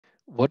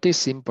What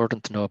is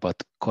important to know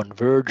about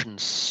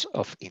convergence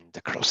of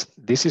integrals?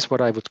 This is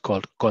what I would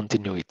call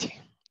continuity.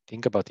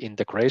 Think about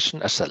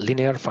integration as a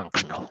linear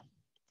functional.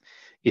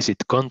 Is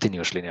it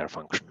continuous linear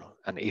functional?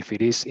 And if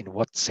it is, in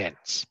what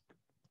sense?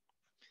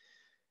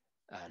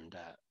 And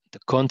the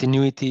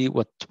continuity,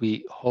 what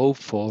we hope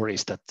for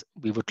is that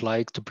we would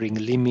like to bring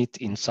limit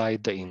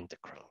inside the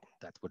integral.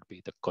 That would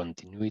be the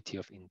continuity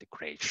of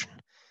integration.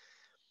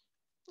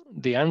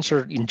 The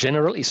answer in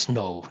general is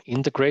no.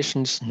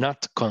 Integration is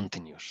not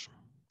continuous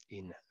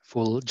in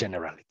full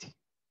generality.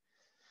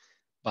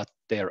 But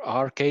there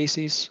are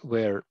cases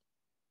where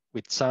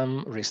with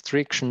some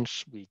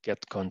restrictions we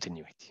get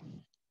continuity.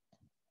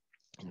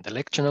 In the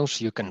lecture notes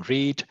you can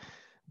read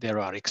there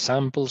are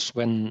examples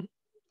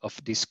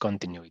of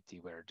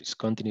discontinuity where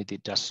discontinuity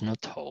does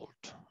not hold.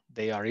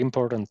 They are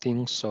important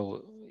things,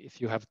 so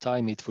if you have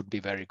time it would be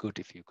very good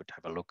if you could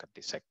have a look at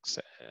this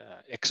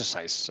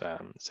exercise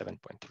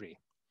 7.3.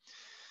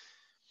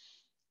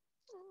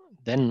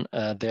 Then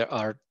there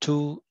are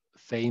two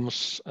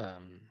famous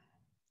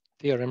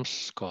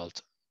theorems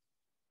called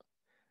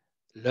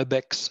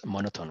Lebesgue's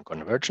monotone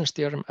convergence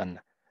theorem and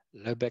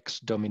Lebesgue's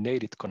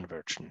dominated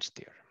convergence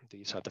theorem.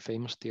 These are the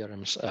famous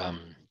theorems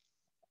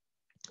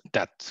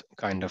that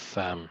kind of,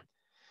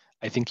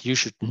 I think you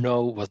should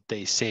know what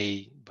they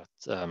say,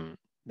 but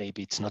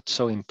maybe it's not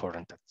so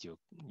important that you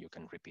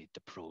can repeat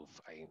the proof.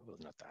 I will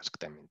not ask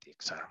them in the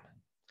exam.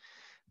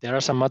 There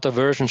are some other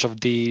versions of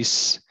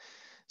these,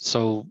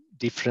 so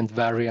different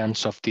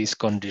variants of these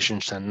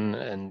conditions,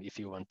 and if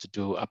you want to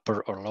do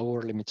upper or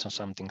lower limits on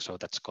something, so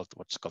that's called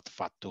what's called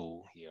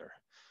Fatou here.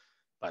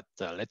 But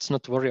let's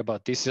not worry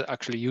about this. Is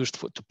actually used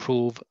to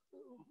prove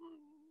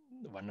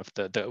one of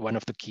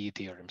the key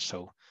theorems.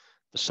 So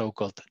the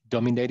so-called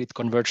dominated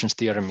convergence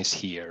theorem is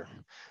here.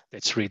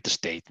 Let's read the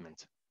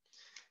statement.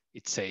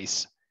 It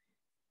says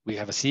we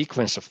have a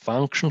sequence of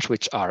functions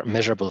which are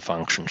measurable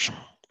functions,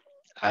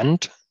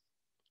 and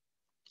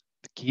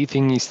the key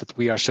thing is that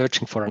we are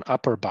searching for an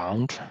upper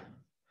bound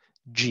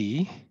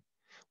g.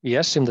 We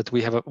assume that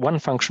we have one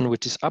function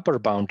which is upper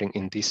bounding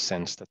in this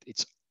sense that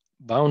it's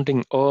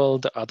bounding all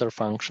the other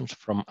functions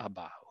from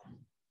above.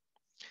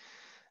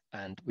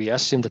 And we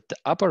assume that the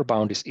upper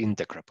bound is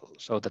integrable,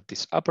 so that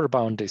this upper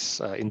bound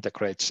is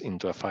integrates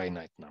into a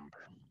finite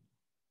number.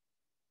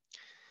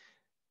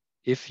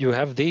 If you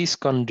have these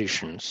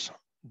conditions,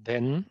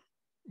 then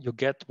you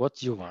get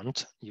what you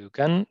want. You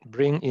can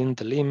bring in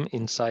the lim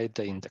inside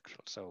the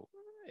integral. So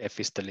f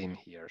is the lim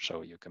here,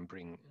 so you can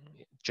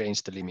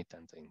change the limit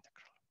and the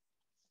integral.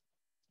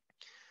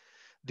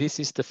 This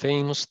is the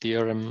famous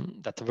theorem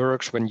that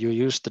works when you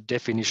use the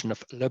definition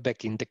of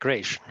Lebesgue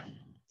integration.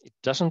 It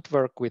doesn't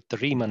work with the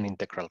Riemann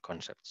integral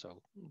concept.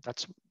 So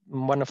that's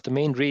one of the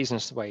main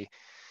reasons why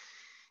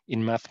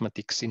in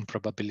mathematics, in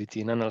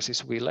probability and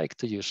analysis, we like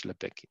to use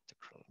Lebesgue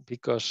integral,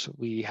 because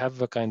we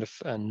have a kind of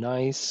a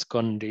nice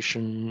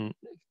condition,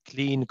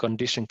 clean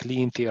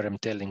theorem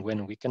telling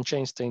when we can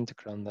change the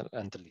integral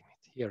and the limit.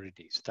 Here it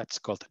is. That's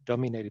called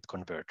dominated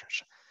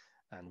convergence.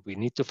 And we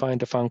need to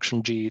find a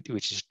function g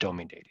which is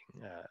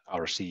dominating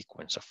our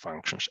sequence of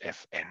functions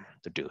fn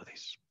to do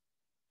this.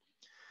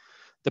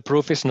 The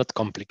proof is not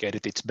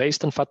complicated. It's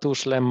based on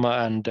Fatou's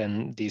lemma and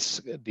then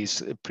these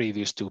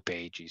previous two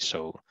pages.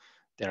 So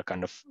they're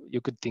kind of,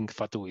 you could think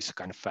Fatou is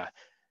kind of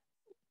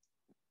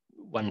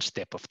one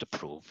step of the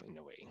proof in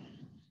a way.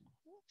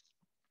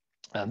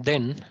 And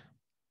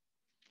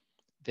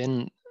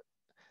then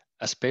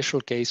a special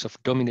case of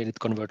dominated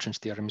convergence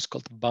theorem is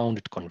called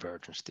bounded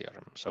convergence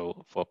theorem.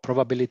 So for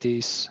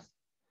probabilities,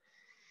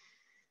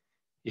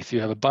 if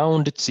you have a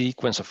bounded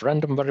sequence of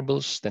random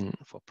variables, then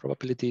for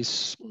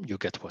probabilities, you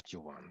get what you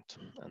want.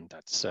 And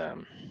that's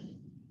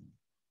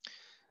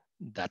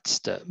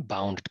the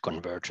bounded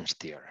convergence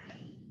theorem.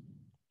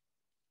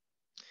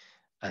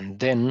 And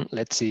then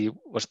let's see,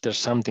 was there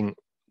something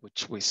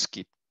which we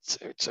skipped,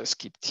 which I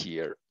skipped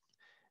here?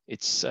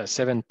 It's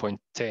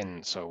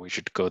 7.10, so we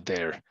should go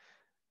there.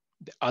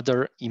 The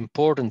other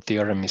important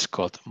theorem is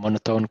called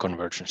monotone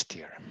convergence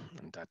theorem,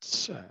 and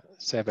that's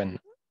 7.10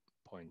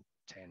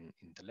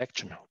 in the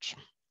lecture notes.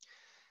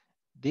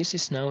 This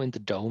is now in the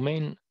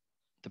domain.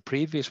 The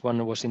previous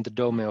one was in the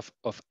domain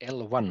of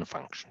L1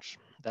 functions.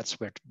 That's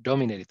where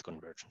dominated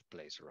convergence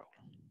plays a role.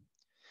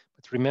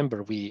 But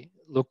remember, we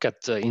look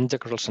at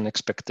integrals and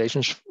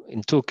expectations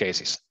in two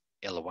cases,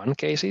 L1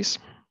 cases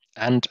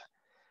and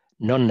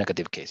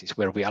non-negative cases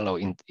where we allow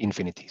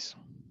infinities.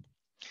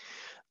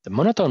 The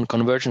monotone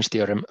convergence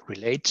theorem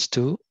relates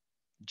to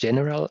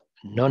general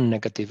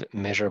non-negative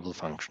measurable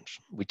functions,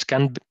 which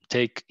can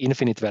take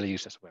infinite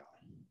values as well.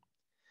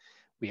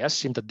 We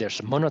assume that there's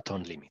a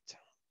monotone limit,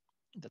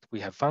 that we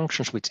have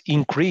functions which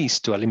increase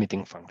to a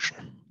limiting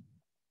function.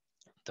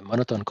 The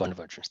monotone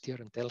convergence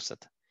theorem tells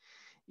that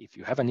if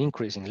you have an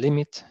increasing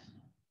limit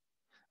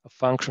of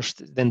functions,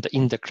 then the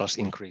integrals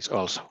increase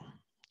also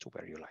to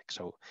where you like.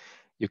 So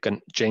you can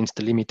change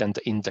the limit and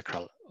the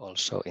integral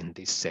also in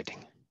this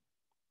setting.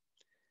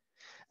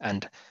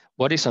 And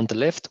what is on the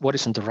left, what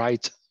is on the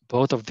right,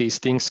 both of these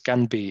things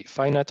can be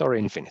finite or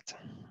infinite.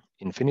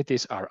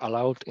 infinities are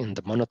allowed in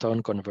the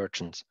monotone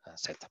convergence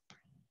setup.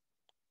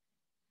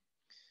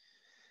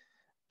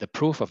 The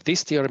proof of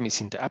this theorem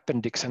is in the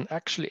appendix, and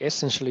actually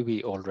essentially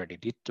we already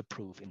did the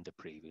proof in the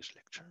previous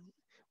lecture.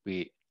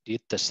 We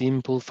did the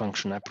simple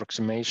function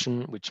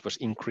approximation, which was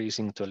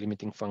increasing to a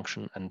limiting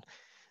function, and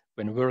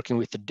when working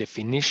with the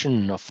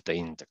definition of the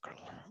integral,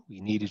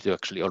 we needed to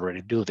actually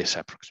already do this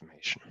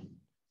approximation.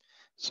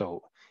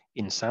 So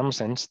in some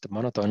sense, the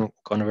monotone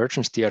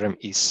convergence theorem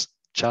is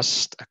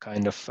just a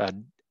kind of,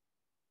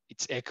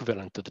 it's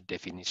equivalent to the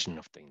definition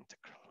of the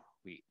integral.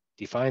 We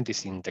define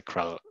this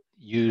integral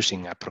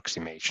using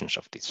approximations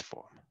of this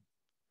form.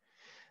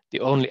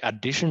 The only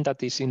addition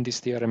that is in this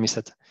theorem is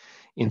that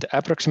in the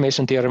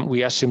approximation theorem,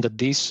 we assume that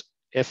these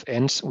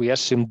fn's, we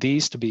assume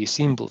these to be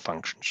simple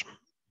functions.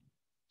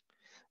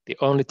 The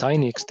only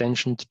tiny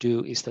extension to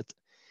do is that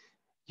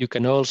you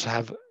can also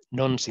have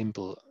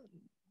non-simple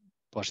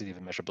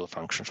positive measurable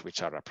functions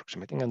which are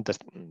approximating, and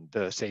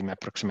the same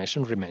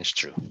approximation remains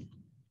true.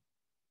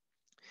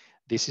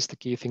 This is the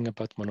key thing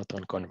about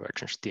monotone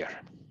convergence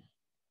theorem.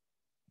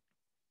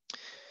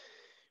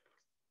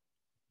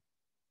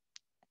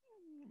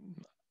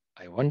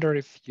 I wonder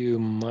if you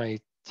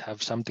might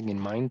have something in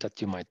mind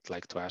that you might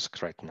like to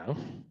ask right now.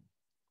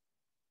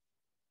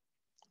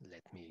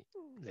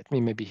 Let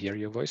me maybe hear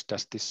your voice.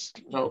 Does this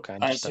look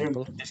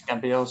understandable? I assume this can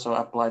be also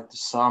applied to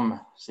sum,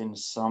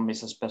 since sum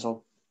is a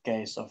special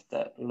case of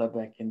the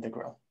Lebesgue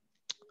integral.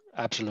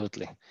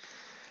 Absolutely.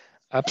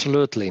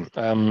 Absolutely.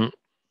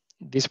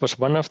 This was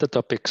one of the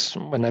topics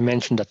when I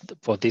mentioned that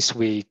for this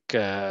week,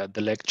 the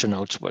lecture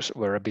notes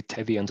were a bit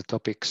heavy on the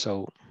topic.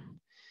 So,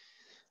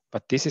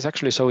 but this is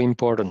actually so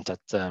important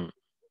that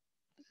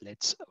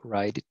let's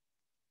write it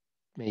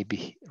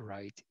maybe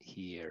right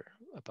here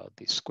about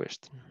this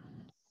question.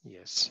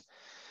 Yes.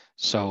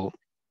 So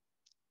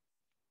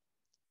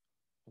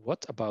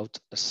what about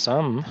a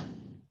sum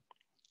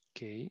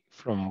k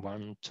from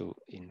 1 to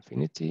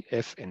infinity,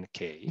 f and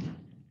k?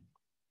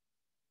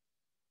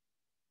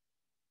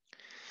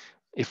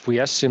 If we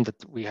assume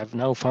that we have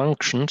now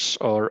functions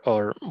or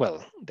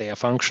well, they are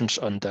functions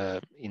on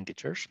the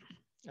integers,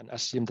 and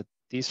assume that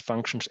these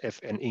functions f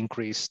and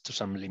increase to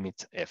some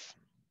limit f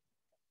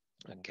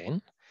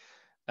again,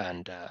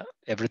 and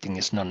everything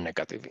is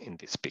non-negative in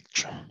this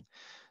picture.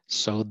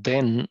 So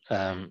then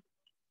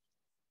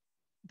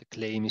the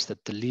claim is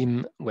that the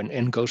lim when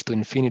n goes to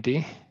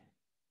infinity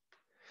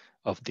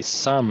of this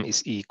sum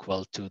is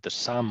equal to the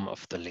sum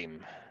of the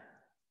lim.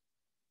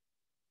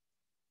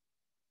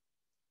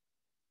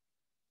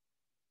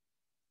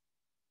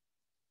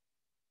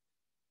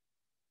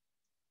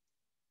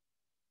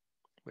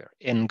 Where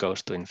n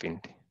goes to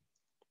infinity.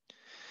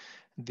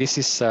 This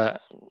is,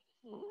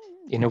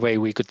 in a way,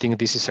 we could think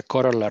this is a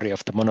corollary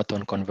of the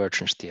monotone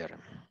convergence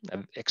theorem,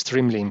 an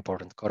extremely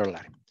important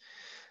corollary.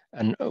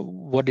 And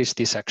what is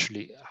this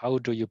actually? How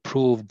do you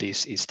prove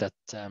this? Is that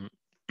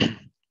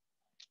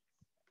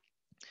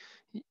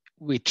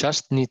we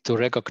just need to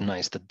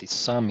recognize that this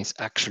sum is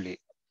actually,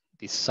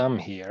 this sum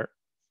here,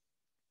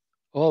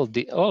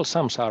 all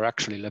sums are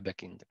actually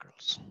Lebesgue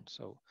integrals.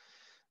 So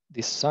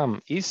this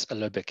sum is a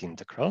Lebesgue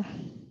integral.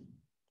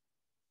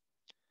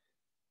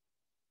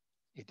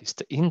 It is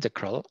the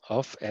integral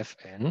of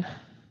fn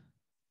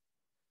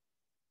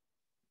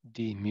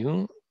d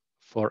mu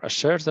for a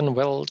certain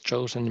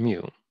well-chosen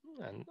mu.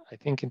 And I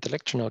think in the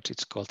lecture notes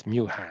it's called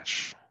mu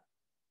hash.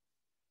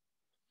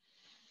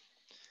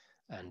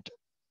 And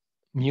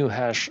mu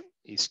hash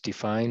is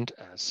defined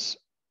as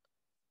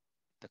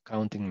the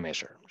counting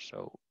measure.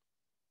 So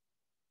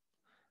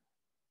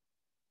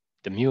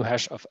the mu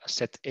hash of a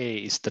set A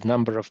is the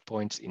number of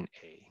points in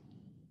A.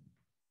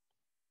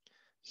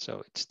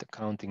 So it's the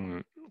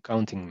counting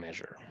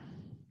measure.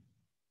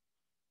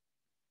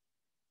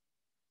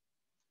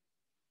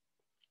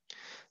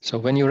 So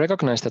when you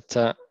recognize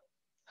that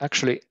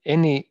actually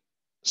any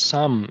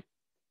sum,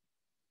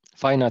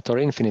 finite or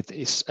infinite,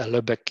 is a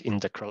Lebesgue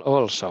integral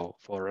also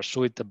for a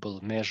suitable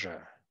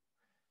measure.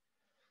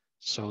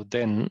 So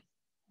then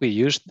we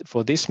use,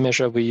 for this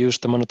measure, we use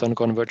the monotone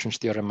convergence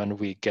theorem and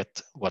we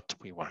get what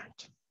we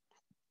want.